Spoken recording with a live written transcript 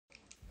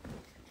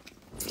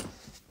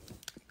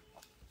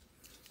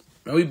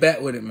Man, we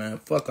back with it, man.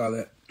 Fuck all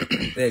that.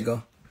 There you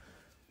go.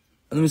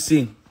 Let me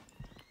see.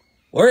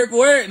 Word for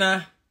word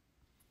now.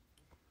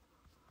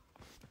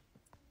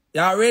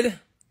 Y'all ready?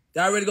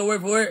 Y'all ready to go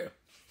word for word?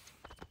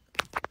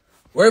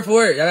 Word for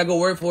word. Y'all gotta go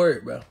word for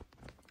word, bro.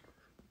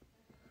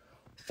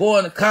 4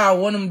 in the car,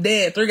 1 of them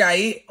dead, 3 got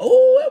hit.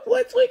 Oh, that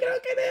boy tweaking.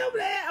 Okay, damn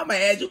that. I might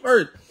add you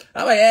first.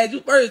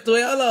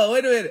 Twin. Hold on,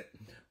 wait a minute.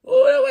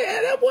 Oh,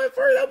 that boy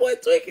first. That boy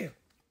tweaking.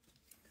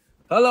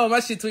 Hold on, my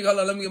shit tweaking. Hold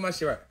on, let me get my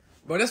shit right.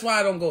 Bro, that's why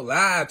I don't go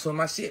live, Twin.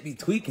 My shit be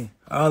tweaking.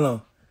 Hold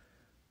on.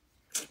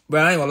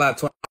 Bro, I ain't gonna lie,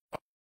 Twin.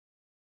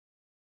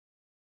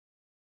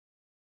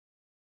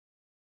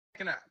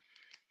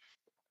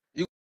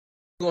 You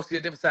gonna see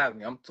a different side of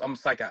me. I'm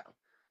psych out.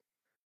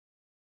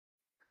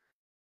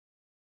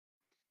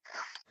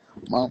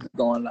 Mom,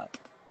 going live.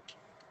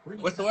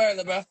 What's the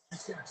word, bro?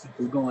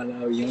 We're going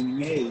live with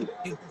Yungeen.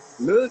 You,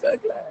 Look, I'm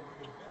glad.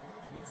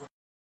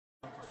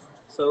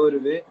 So it a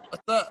bit.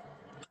 what's up?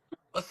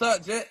 What's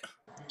up, Jet?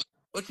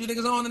 What you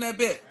niggas on in that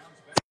bit?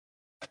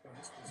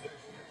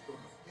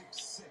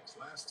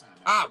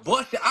 I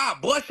bust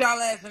y'all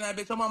ass in that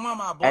bitch. Tell my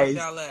mama I bust Hey,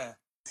 y'all ass.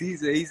 he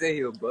said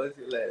he'll bust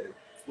it last.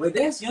 Well,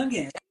 that's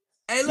Yungeen.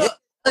 Hey, Yeah, look.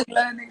 ugly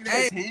nigga,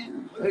 Hey, that's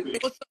him. Ugly.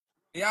 what's up?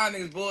 Y'all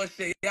niggas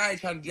bullshit. Y'all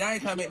ain't trying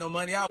to make no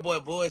money. Y'all boy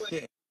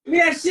bullshit.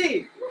 Yeah,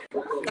 shit.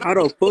 How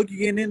the fuck you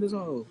getting in this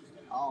hole?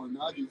 Oh,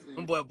 no, I just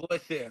Them boy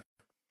bullshit.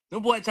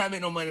 Them boy trying to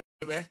make no money,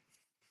 man.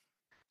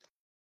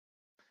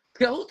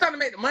 Yeah, who's trying to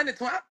make the money?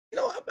 You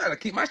know, I better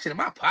keep my shit in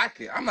my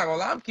pocket. I'm not gonna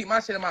lie. I'm keep my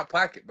shit in my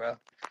pocket, bro.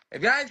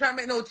 If y'all ain't trying to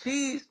make no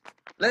cheese,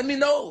 let me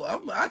know.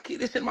 I keep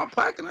this shit in my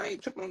pocket. I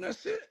ain't tripping on that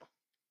shit.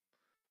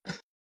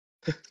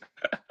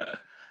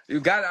 You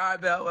got it. All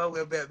right, bet.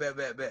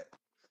 Well, bet.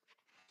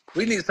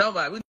 We need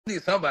somebody. We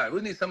need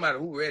somebody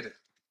who ready.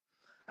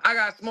 I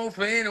got smoke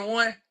for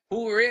anyone.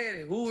 Who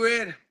ready?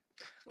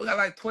 We got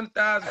like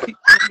 20,000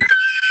 people in this.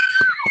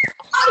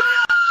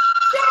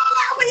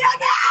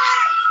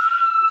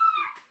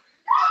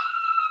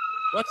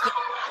 What's up?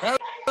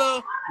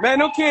 Hello? Man,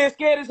 them kids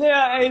scared as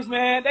hell, Ace,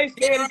 man. They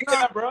Yeah, scared as right now.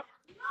 hell, bro.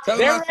 Tell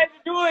They them I ready said, to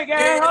do it, gang.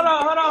 yeah. Hold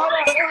on.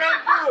 They ready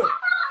to do it.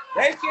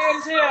 They scared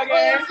as hell,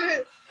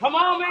 gang. Come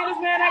on, man. This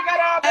man ain't got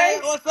all Hey,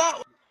 day. what's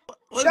up?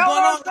 What's That's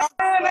going what on, I'm y'all?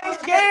 saying. They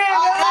scared,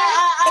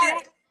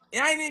 gang.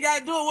 Y'all ain't even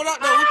gotta do it. What up,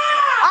 though?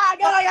 I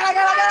got it.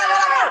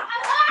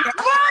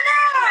 Come on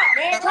now.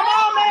 Man, come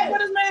on, man. Put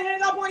this man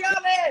hands up on y'all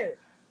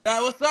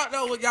ass. What's up,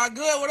 though? Y'all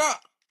good? What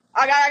up?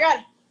 I got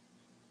it.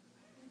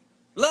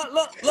 Look, 5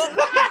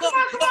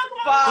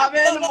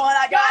 in the morning,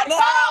 I got a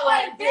call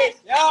with a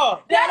bitch. Yo.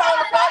 That on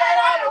the floor, that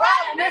on the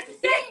right, and this is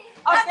sick.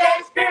 I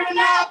stay screaming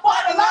now, for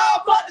the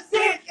law, for the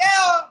sick.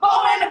 Yeah.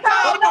 4 in the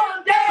car, no,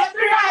 I'm dead,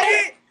 3 I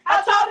hit.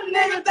 I told the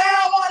niggas they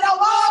don't want no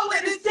war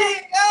with this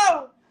shit.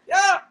 Yo.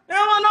 You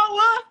don't want no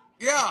war?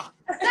 yeah.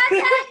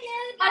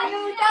 I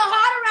used so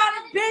hard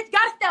around this bitch.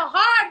 Gotta stay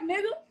hard,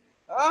 nigga.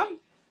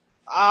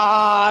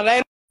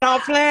 They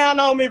don't plan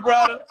on me,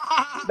 brother.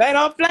 They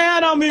don't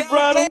plan on me, They don't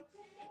brother. play.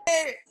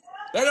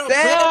 They don't play.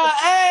 Damn,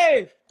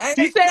 hey. Hey,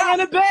 She they said snap, in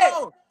the bed.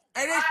 though.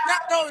 Hey, they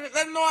snap, though. Let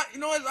them know,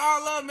 it's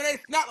all love, man. They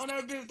snap on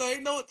that bitch, though. They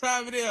know what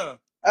time it is.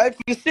 Hey,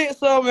 you shit,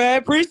 so man.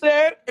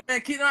 Appreciate it. Hey,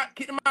 man,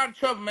 keep them out of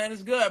trouble, man.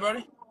 It's good,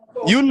 brother.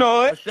 You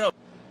know For it. sure.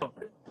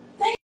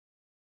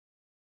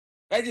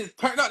 They just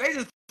turned up. They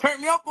just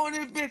turned me up on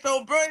this bitch,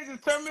 though, bro. They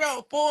just turned me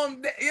up for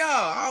them.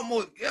 Yeah,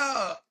 almost.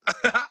 Yeah.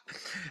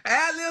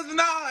 Ad-libs and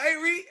all. Hey,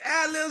 Reed.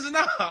 Ad-libs and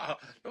all.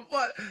 The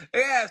fuck?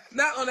 Yeah,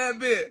 snap on that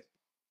bitch.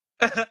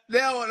 They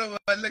don't want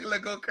to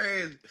look go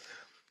crazy.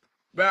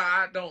 Bro,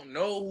 I don't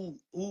know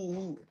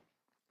who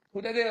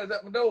that is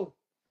at my door.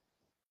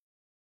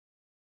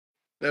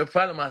 They're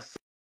probably my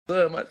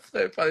son. My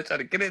son probably trying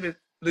to get in this.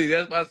 Dude,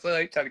 that's my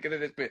son. He trying to get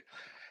in this bitch.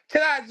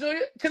 Chill out,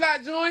 Junior. Chill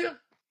out, Junior.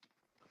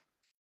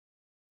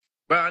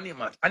 Bro, I need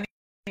my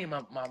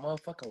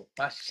motherfucker,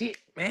 my shit,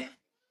 man.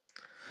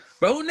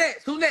 Bro, who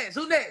next? They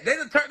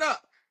done turned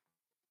up.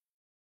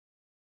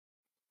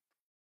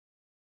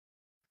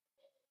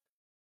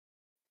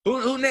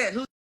 Who next?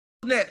 Who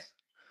next?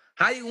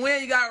 How you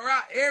win? You got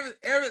rock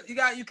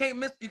you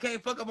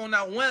can't fuck up on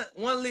that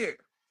one lyric.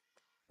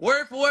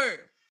 Word for word.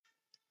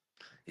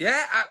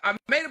 Yeah, I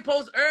made a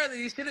post earlier.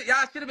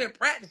 Y'all should have been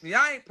practicing.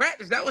 Y'all ain't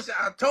practiced. That was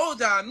I told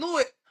y'all. I knew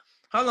it.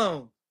 Hold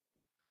on.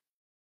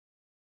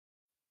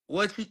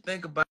 What you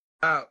think about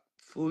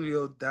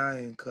Foolio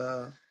dying,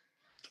 cuz?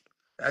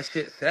 That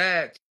shit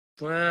sad.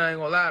 Twin, I ain't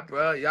gonna lie,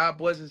 bro. Y'all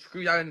boys in the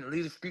street, y'all didn't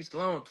leave the streets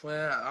alone,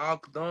 twin. All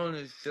condone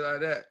and shit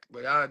like that.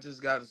 But y'all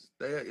just gotta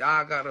stay.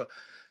 Y'all gotta.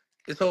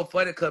 It's so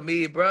funny cause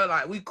me, bro,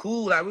 like we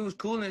cool, like we was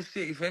cool and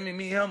shit. You feel me?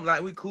 Me and him,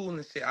 like we cool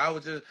and shit. I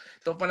was just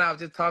so funny. I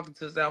was just talking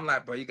to him. I'm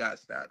like, bro, you gotta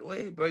stay out the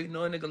way, bro. You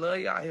know a nigga love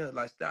you out here.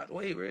 Like stay out the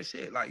way, real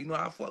shit. Like you know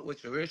I fuck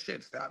with you, real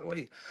shit. Stay out the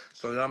way.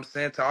 So you know what I'm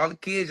saying to all the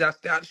kids, y'all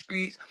stay out the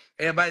streets.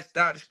 Everybody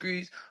stay out the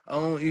streets.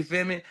 You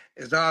feel me?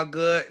 It's all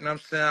good. You know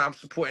what I'm saying? I'm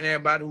supporting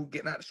everybody who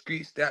getting out the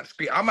streets. Stay out the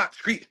street. I'm out the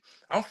street.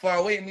 I'm far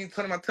away. And me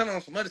telling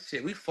on some other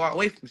shit. We far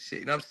away from shit.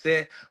 You know what I'm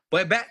saying?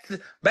 But back to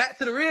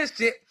the real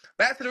shit.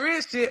 Back to the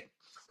real shit.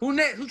 Who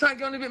next? Who trying to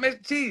get on the bit make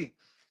some cheese?